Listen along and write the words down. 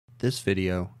This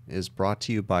video is brought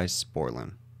to you by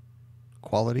Sporlan.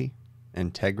 Quality,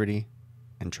 integrity,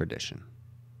 and tradition.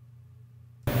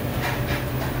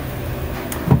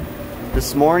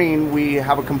 This morning we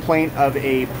have a complaint of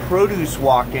a produce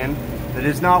walk-in that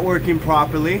is not working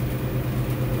properly.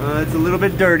 It's a little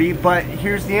bit dirty, but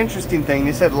here's the interesting thing.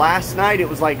 They said last night it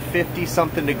was like 50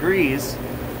 something degrees,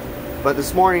 but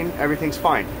this morning everything's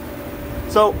fine.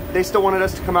 So they still wanted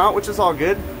us to come out, which is all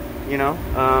good. You know,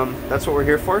 that's what we're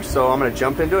here for. So I'm gonna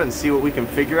jump into it and see what we can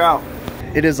figure out.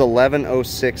 It is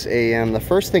 11:06 a.m. The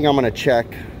first thing I'm gonna check,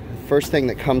 first thing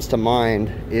that comes to mind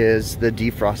is the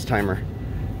defrost timer,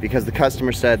 because the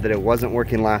customer said that it wasn't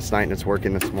working last night and it's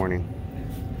working this morning.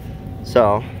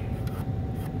 So,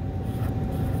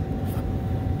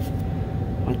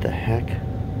 what the heck?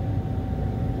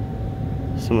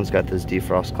 Someone's got this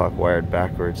defrost clock wired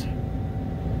backwards.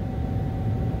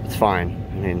 It's fine.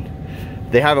 I mean,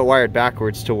 they have it wired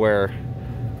backwards to where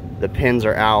the pins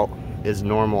are out is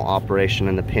normal operation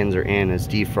and the pins are in is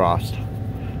defrost.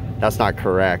 That's not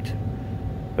correct.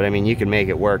 But I mean, you can make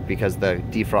it work because the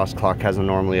defrost clock has a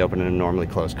normally open and a normally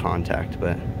closed contact,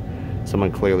 but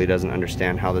someone clearly doesn't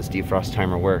understand how this defrost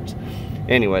timer works.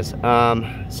 Anyways,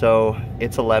 so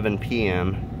it's 11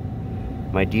 p.m.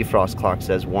 My defrost clock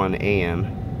says 1 a.m.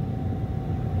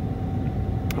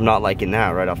 I'm not liking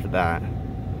that right off the bat.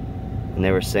 And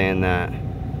they were saying that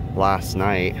last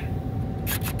night.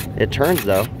 It turns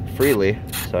though, freely,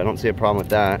 so I don't see a problem with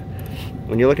that.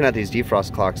 When you're looking at these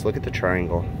defrost clocks, look at the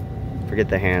triangle. Forget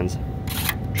the hands.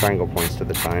 Triangle points to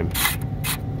the time.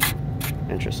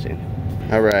 Interesting.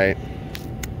 All right,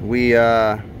 we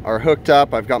are hooked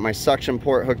up. I've got my suction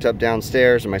port hooked up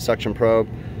downstairs and my suction probe.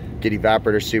 Get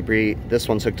evaporator superheat. This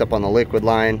one's hooked up on the liquid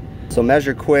line. So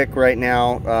measure quick right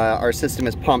now. Our system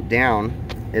is pumped down.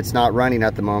 It's not running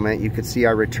at the moment. You can see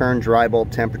our return dry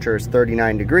bulb temperature is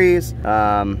 39 degrees.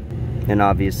 And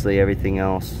obviously everything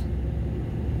else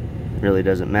really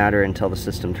doesn't matter until the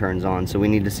system turns on. So we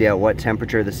need to see at what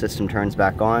temperature the system turns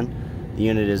back on. The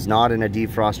unit is not in a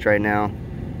defrost right now.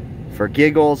 For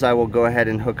giggles, I will go ahead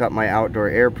and hook up my outdoor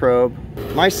air probe.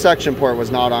 My suction port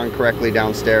was not on correctly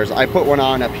downstairs. I put one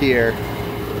on up here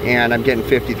and I'm getting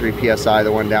 53 PSI.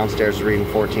 The one downstairs is reading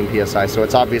 14 PSI, so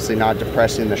it's obviously not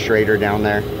depressing the Schrader down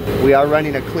there. We are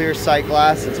running a clear sight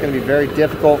glass. It's gonna be very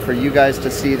difficult for you guys to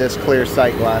see this clear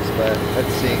sight glass, but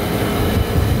let's see.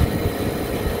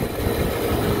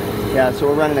 Yeah, so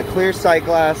we're running a clear sight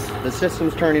glass. The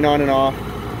system's turning on and off.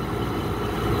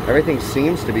 Everything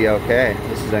seems to be okay.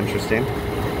 This is interesting.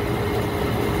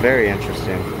 Very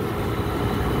interesting.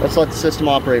 Let's let the system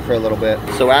operate for a little bit.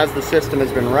 So as the system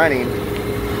has been running,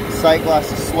 sight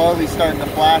glass is slowly starting to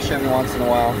flash every once in a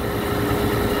while,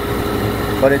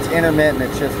 but it's intermittent.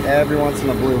 It's just every once in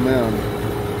a blue moon.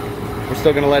 We're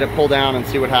still gonna let it pull down and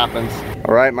see what happens.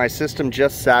 All right, my system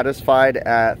just satisfied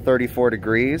at 34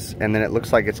 degrees, and then it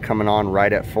looks like it's coming on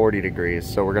right at 40 degrees.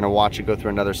 So we're gonna watch it go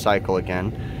through another cycle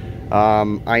again.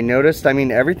 I noticed, I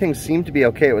mean, everything seemed to be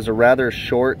okay. It was a rather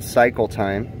short cycle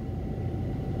time.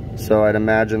 So I'd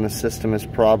imagine the system is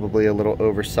probably a little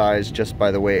oversized just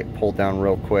by the way it pulled down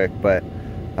real quick. But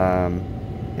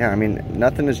yeah, I mean,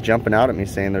 nothing is jumping out at me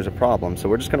saying there's a problem. So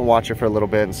we're just gonna watch it for a little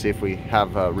bit and see if we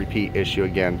have a repeat issue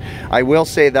again. I will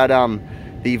say that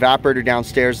the evaporator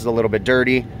downstairs is a little bit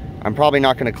dirty. I'm probably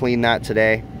not gonna clean that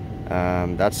today.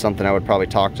 That's something I would probably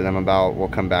talk to them about. We'll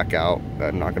come back out.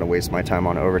 I'm not gonna waste my time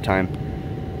on overtime.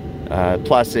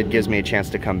 Plus it gives me a chance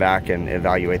to come back and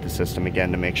evaluate the system again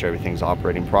to make sure everything's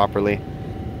operating properly.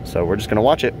 So we're just gonna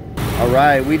watch it. All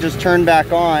right, we just turned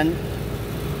back on.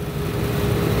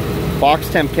 Box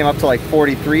temp came up to like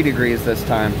 43 degrees this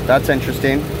time. That's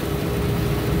interesting.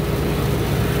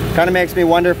 Kind of makes me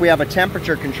wonder if we have a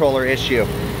temperature controller issue.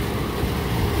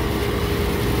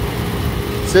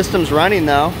 System's running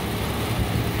though.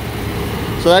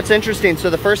 So that's interesting. So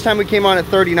the first time we came on at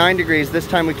 39 degrees, this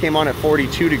time we came on at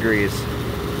 42 degrees.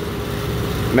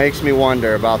 Makes me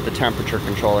wonder about the temperature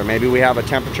controller. Maybe we have a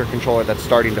temperature controller that's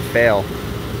starting to fail.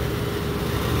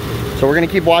 So we're gonna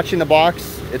keep watching the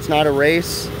box. It's not a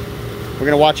race. We're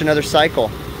gonna watch another cycle,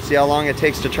 see how long it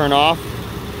takes to turn off,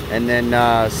 and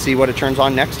then see what it turns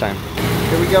on next time.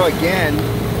 Here we go again.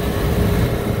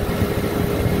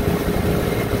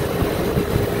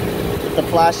 With the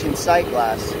flashing sight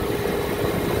glass.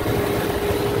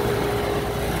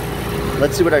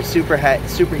 Let's see what our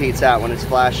superheat's at when it's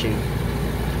flashing.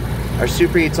 Our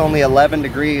superheat's only 11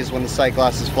 degrees when the sight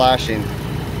glass is flashing.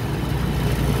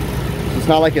 It's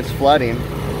not like it's flooding,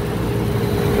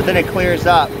 but then it clears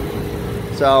up.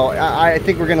 So I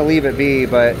think we're gonna leave it be,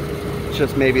 but it's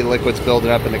just maybe liquid's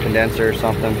building up in the condenser or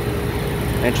something.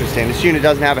 Interesting. This unit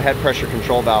doesn't have a head pressure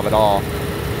control valve at all.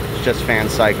 It's it's just fan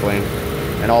cycling.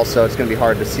 And also it's gonna be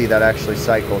hard to see that actually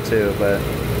cycle too, but.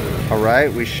 All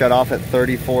right, we shut off at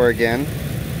 34 again.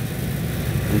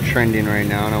 I'm trending right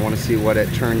now and I wanna see what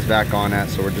it turns back on at,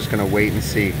 so we're just gonna wait and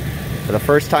see. For the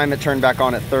first time it turned back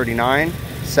on at 39.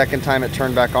 Second time it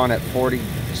turned back on at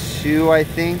 42, I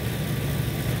think.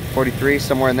 43,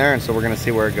 somewhere in there, and so we're gonna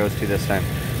see where it goes to this time.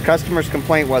 Customer's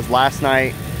complaint was last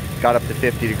night, got up to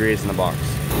 50 degrees in the box.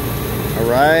 All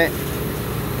right,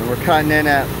 and we're cutting in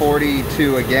at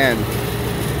 42 again.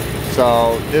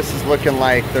 So this is looking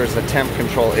like there's a temp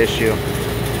control issue.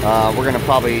 We're gonna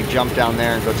probably jump down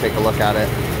there and go take a look at it.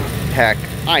 Heck,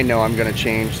 I know I'm gonna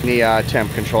change the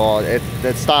temp control.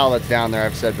 The style that's down there,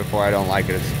 I've said before, I don't like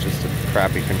it. It's just a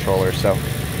crappy controller. So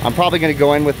I'm probably gonna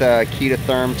go in with a key to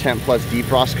therm temp plus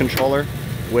defrost controller,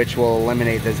 which will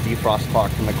eliminate this defrost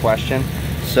clock from the question.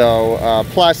 So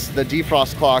plus the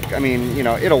defrost clock, I mean, you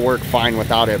know, it'll work fine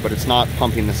without it, but it's not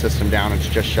pumping the system down, it's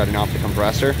just shutting off the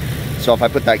compressor. So if I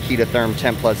put that key to therm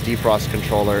temp plus defrost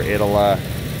controller, it'll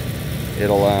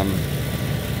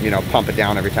you know, pump it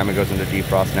down every time it goes into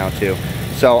defrost now too.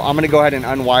 So I'm gonna go ahead and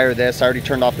unwire this. I already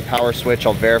turned off the power switch.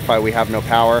 I'll verify we have no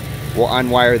power. We'll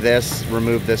unwire this,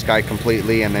 remove this guy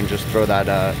completely, and then just throw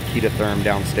that key to therm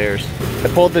downstairs. I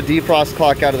pulled the defrost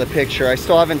clock out of the picture. I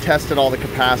still haven't tested all the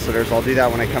capacitors. I'll do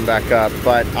that when I come back up,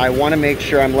 but I wanna make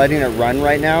sure I'm letting it run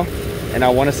right now, and I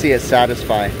wanna see it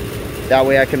satisfy. That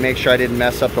way I can make sure I didn't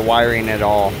mess up the wiring at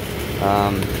all.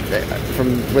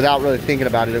 Without really thinking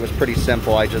about it, it was pretty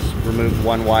simple. I just removed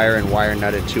one wire and wire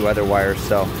nutted two other wires.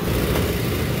 So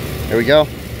there we go.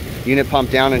 Unit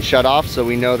pumped down and shut off, so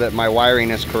we know that my wiring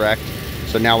is correct.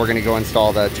 So now we're gonna go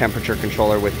install the temperature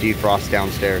controller with defrost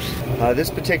downstairs.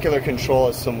 This particular control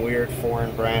is some weird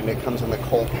foreign brand. It comes in the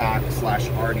Colpack /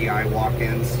 RDI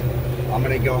walk-ins. I'm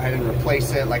gonna go ahead and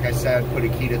replace it. Like I said, put a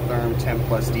key to therm temp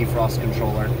plus defrost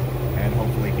controller and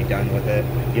hopefully be done with it.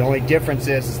 The only difference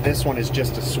is this one is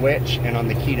just a switch, and on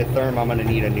the key to therm, I'm gonna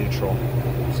need a neutral.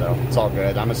 So it's all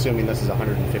good. I'm assuming this is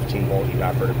 115 volt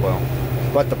evaporator coil.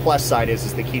 But the plus side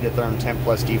is the key to therm temp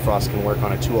plus defrost can work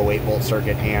on a 208 volt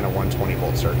circuit and a 120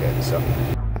 volt circuit. So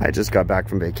I just got back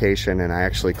from vacation and I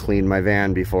actually cleaned my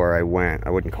van before I went. I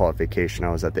wouldn't call it vacation.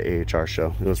 I was at the AHR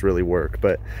show. It was really work,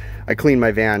 but I cleaned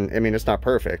my van. I mean, it's not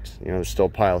perfect. You know, there's still a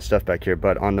pile of stuff back here,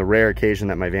 but on the rare occasion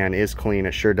that my van is clean,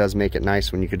 it sure does make it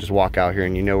nice when you could just walk out here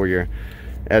and you know where your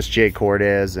SJ cord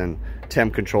is and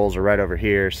temp controls are right over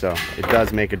here. So it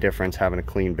does make a difference having a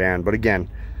clean van. But again,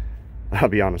 I'll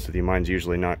be honest with you, mine's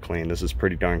usually not clean. This is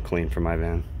pretty darn clean for my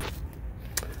van.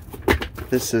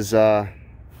 This is the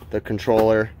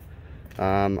controller.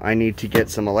 I need to get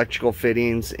some electrical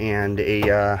fittings and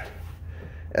a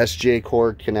SJ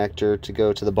cord connector to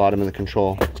go to the bottom of the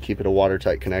control to keep it a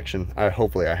watertight connection.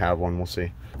 Hopefully I have one, we'll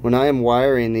see. When I am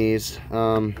wiring these,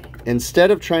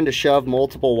 instead of trying to shove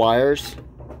multiple wires,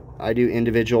 I do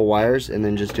individual wires and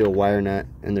then just do a wire nut,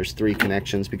 and there's 3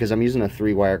 connections because I'm using a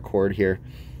 3-wire cord here.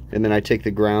 And then I take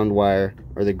the ground wire,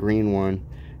 or the green one,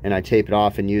 and I tape it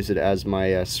off and use it as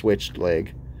my switched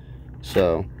leg.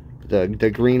 So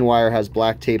the green wire has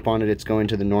black tape on it. It's going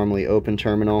to the normally open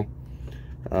terminal.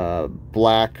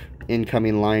 Black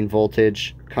incoming line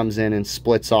voltage comes in and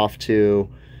splits off to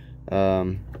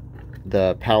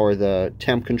the power the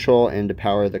temp control and to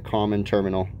power the common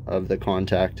terminal of the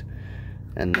contact.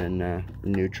 And then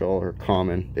neutral or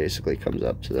common basically comes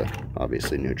up to the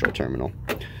obviously neutral terminal.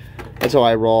 That's how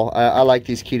I roll. I like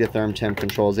these key to therm temp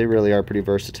controls. They really are pretty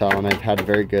versatile, and I've had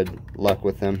very good luck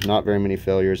with them. Not very many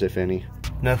failures, if any.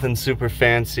 Nothing super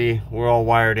fancy. We're all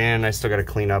wired in. I still got to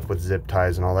clean up with zip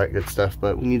ties and all that good stuff,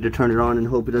 but we need to turn it on and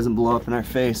hope it doesn't blow up in our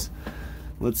face.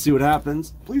 Let's see what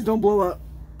happens. Please don't blow up.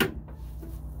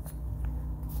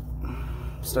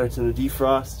 Starts in a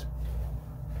defrost.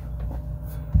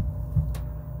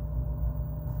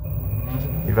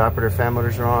 Evaporator fan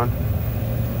motors are on.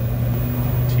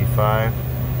 T5.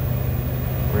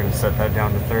 We're going to set that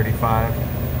down to 35.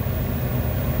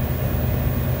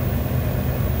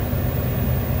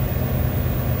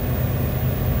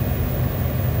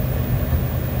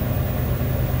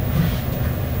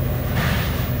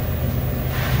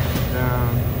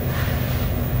 Down.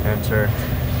 Enter.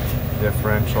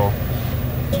 Differential.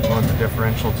 We want the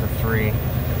differential to 3.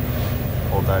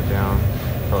 Hold that down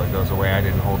until it goes away. I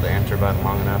didn't hold the enter button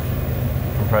long enough.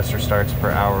 Compressor starts per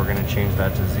hour. We're going to change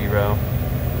that to 0.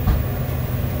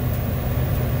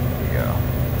 There we go.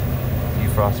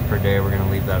 Defrost per day, we're going to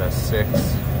leave that as 6.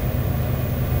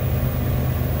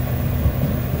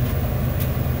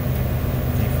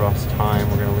 Defrost time,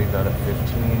 we're going to leave that at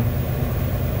 15.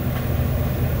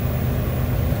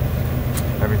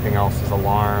 Everything else is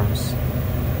alarms.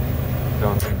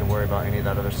 Don't need to worry about any of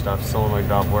that other stuff. Solenoid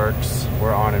valve works.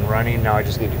 We're on and running. Now I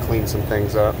just need to clean some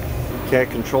things up. Okay,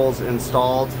 controls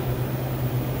installed.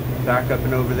 Back up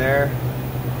and over there.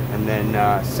 And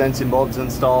then sensing bulbs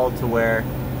installed to where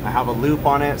I have a loop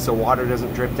on it so water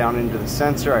doesn't drip down into the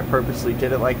sensor. I purposely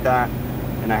did it like that.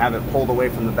 And I have it pulled away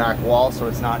from the back wall so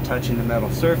it's not touching the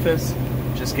metal surface,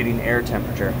 just getting air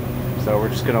temperature. So we're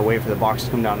just gonna wait for the box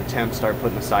to come down to temp, start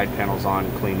putting the side panels on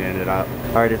and cleaning it up.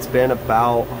 All right, it's been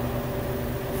about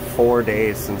 4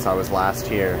 days since I was last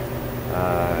here.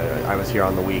 I was here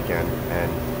on the weekend,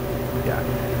 and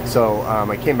yeah. So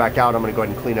I came back out. I'm gonna go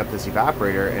ahead and clean up this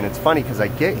evaporator, and it's funny because I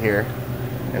get here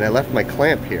and I left my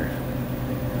clamp here.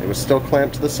 It was still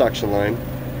clamped to the suction line,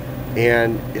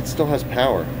 and it still has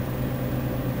power.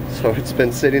 So it's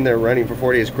been sitting there running for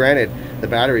 4 days. Granted, the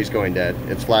battery's going dead.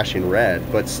 It's flashing red,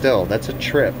 but still, that's a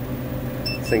trip.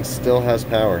 This thing still has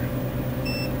power.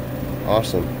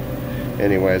 Awesome.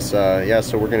 Anyways, yeah,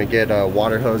 so we're gonna get a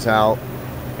water hose out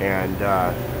and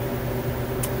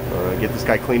get this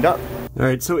guy cleaned up. All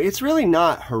right, so it's really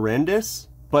not horrendous,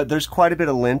 but there's quite a bit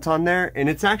of lint on there, and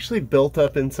it's actually built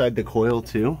up inside the coil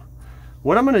too.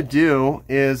 What I'm gonna do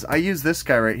is I use this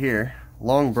guy right here,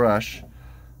 long brush.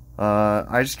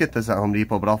 I just get this at Home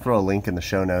Depot, but I'll throw a link in the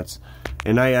show notes.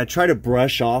 And I try to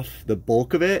brush off the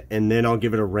bulk of it, and then I'll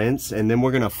give it a rinse, and then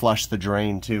we're gonna flush the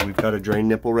drain too. We've got a drain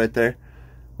nipple right there.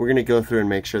 We're gonna go through and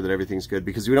make sure that everything's good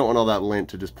because we don't want all that lint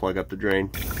to just plug up the drain.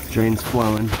 Drain's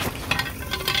flowing.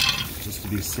 Just to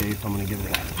be safe, I'm gonna give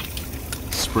it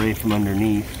a spray from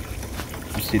underneath.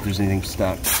 Let's see if there's anything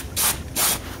stuck.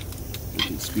 We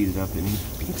can speed it up any.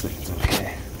 Looks like it's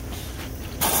okay.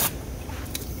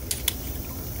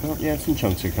 Oh, yeah, some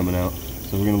chunks are coming out.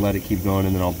 So we're gonna let it keep going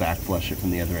and then I'll back flush it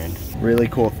from the other end. Really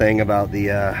cool thing about the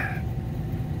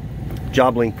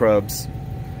JobLink probes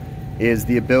is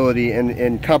the ability,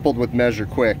 and coupled with Measure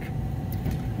Quick,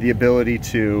 the ability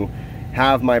to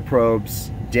have my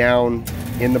probes down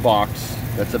in the box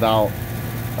that's about,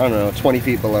 I don't know, 20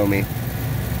 feet below me,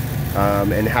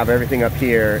 and have everything up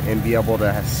here and be able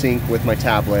to sync with my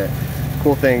tablet.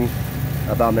 Cool thing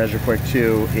about Measure Quick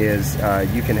too is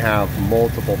you can have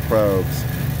multiple probes.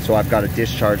 So I've got a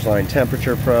discharge line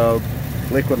temperature probe,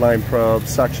 liquid line probe,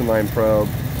 suction line probe.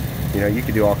 You know, you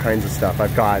can do all kinds of stuff.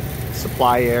 I've got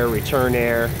supply air, return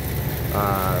air.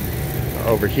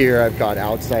 Over here I've got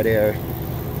outside air.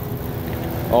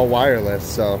 All wireless,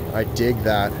 so I dig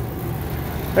that.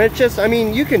 And it just, I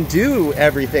mean, you can do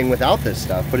everything without this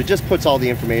stuff, but it just puts all the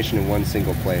information in one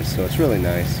single place, so it's really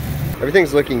nice.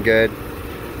 Everything's looking good.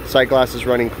 Sight glass is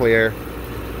running clear.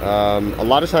 A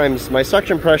lot of times my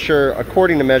suction pressure,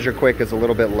 according to Measure Quick, is a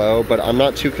little bit low, but I'm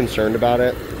not too concerned about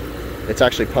it. It's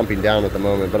actually pumping down at the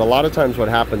moment, but a lot of times what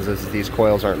happens is these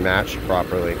coils aren't matched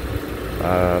properly.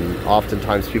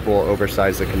 Oftentimes people will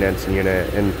oversize the condensing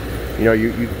unit, and you know,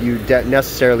 you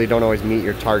necessarily don't always meet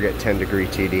your target 10-degree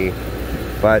TD.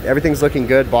 But everything's looking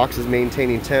good. Box is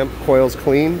maintaining temp, coil's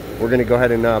clean. We're gonna go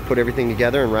ahead and put everything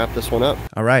together and wrap this one up.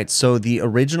 All right, so the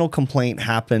original complaint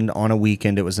happened on a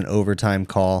weekend. It was an overtime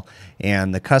call,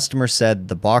 and the customer said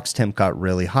the box temp got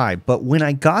really high. But when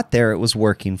I got there, it was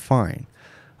working fine.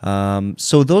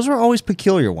 So those are always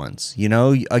peculiar ones. You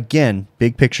know, again,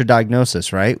 big picture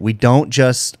diagnosis, right? We don't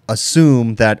just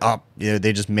assume that, oh, you know,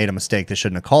 they just made a mistake, they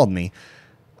shouldn't have called me.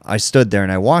 I stood there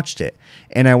and I watched it,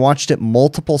 and I watched it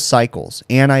multiple cycles,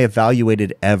 and I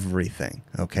evaluated everything.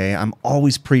 Okay, I'm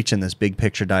always preaching this big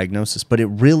picture diagnosis, but it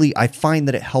really, I find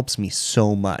that it helps me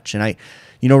so much. And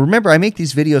you know, remember, I make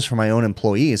these videos for my own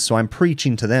employees, so I'm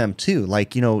preaching to them too,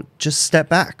 like, you know, just step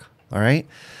back. All right.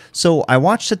 So I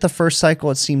watched it the first cycle,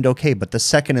 it seemed okay, but the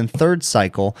second and third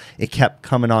cycle, it kept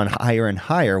coming on higher and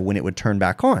higher when it would turn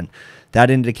back on. That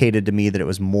indicated to me that it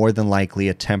was more than likely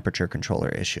a temperature controller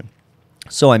issue.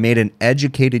 So I made an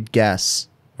educated guess,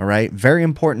 all right? Very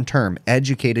important term,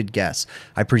 educated guess.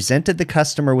 I presented the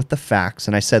customer with the facts,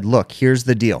 and I said, look, here's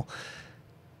the deal.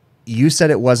 You said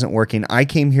it wasn't working. I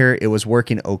came here, it was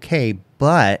working okay,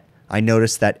 but I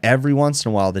noticed that every once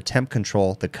in a while, the temp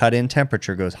control, the cut-in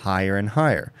temperature goes higher and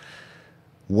higher.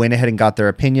 Went ahead and got their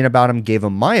opinion about them, gave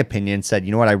them my opinion, said,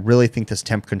 you know what, I really think this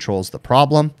temp control is the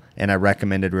problem, and I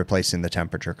recommended replacing the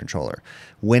temperature controller.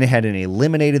 Went ahead and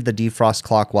eliminated the defrost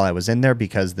clock while I was in there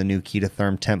because the new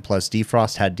Ketatherm Temp Plus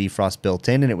defrost had defrost built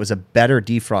in, and it was a better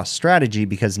defrost strategy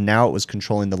because now it was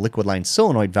controlling the liquid line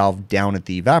solenoid valve down at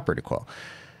the evaporator coil.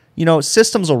 You know,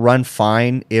 systems will run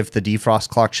fine if the defrost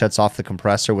clock shuts off the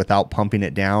compressor without pumping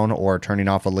it down or turning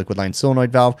off a liquid line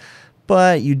solenoid valve.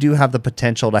 but you do have the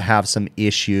potential to have some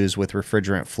issues with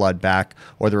refrigerant flood back,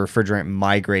 or the refrigerant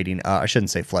migrating, I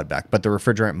shouldn't say flood back, but the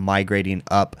refrigerant migrating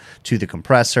up to the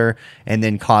compressor and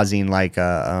then causing like,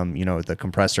 the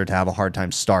compressor to have a hard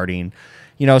time starting.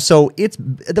 So it's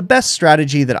the best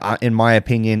strategy that, in my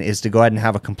opinion, is to go ahead and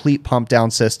have a complete pump down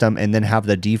system and then have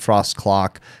the defrost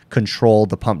clock control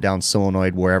the pump down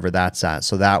solenoid wherever that's at.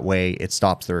 So that way it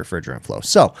stops the refrigerant flow.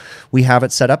 So we have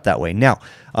it set up that way. Now,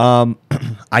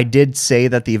 I did say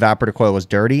that the evaporator coil was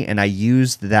dirty, and I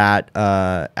used that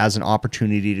as an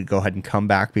opportunity to go ahead and come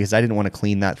back because I didn't want to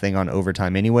clean that thing on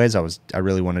overtime anyways. I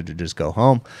really wanted to just go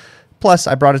home. Plus,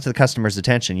 I brought it to the customer's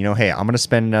attention. Hey, I'm going to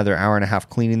spend another hour and a half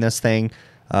cleaning this thing.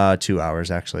 2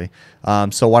 hours actually.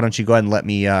 So why don't you go ahead and let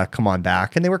me come on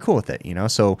back? And they were cool with it,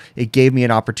 So it gave me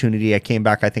an opportunity. I came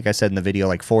back, I think I said in the video,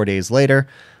 like 4 days later,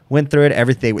 went through it,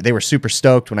 everything. They were super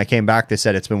stoked. When I came back, they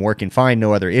said it's been working fine,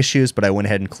 no other issues, but I went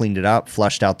ahead and cleaned it up,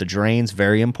 flushed out the drains.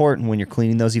 Very important when you're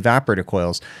cleaning those evaporator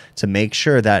coils to make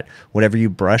sure that whatever you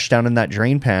brush down in that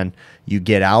drain pan, you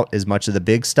get out as much of the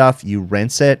big stuff, you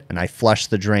rinse it, and I flushed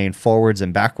the drain forwards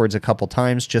and backwards a couple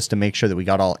times just to make sure that we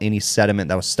got any sediment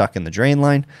that was stuck in the drain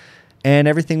line, and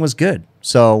everything was good.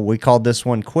 So we called this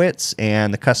one quits,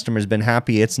 and the customer's been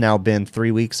happy. It's now been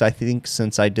 3 weeks, I think,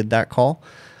 since I did that call,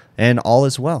 and all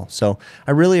is well. So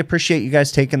I really appreciate you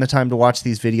guys taking the time to watch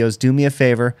these videos. Do me a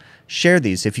favor, share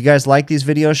these. If you guys like these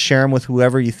videos, share them with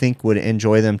whoever you think would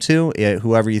enjoy them too,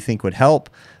 whoever you think would help.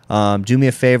 Do me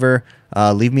a favor,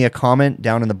 leave me a comment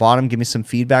down in the bottom, give me some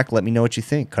feedback, let me know what you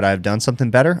think. Could I have done something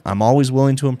better? I'm always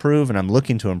willing to improve, and I'm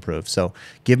looking to improve. So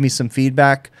give me some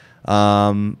feedback.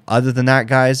 Other than that,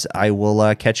 guys, I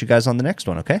will catch you guys on the next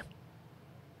one, okay?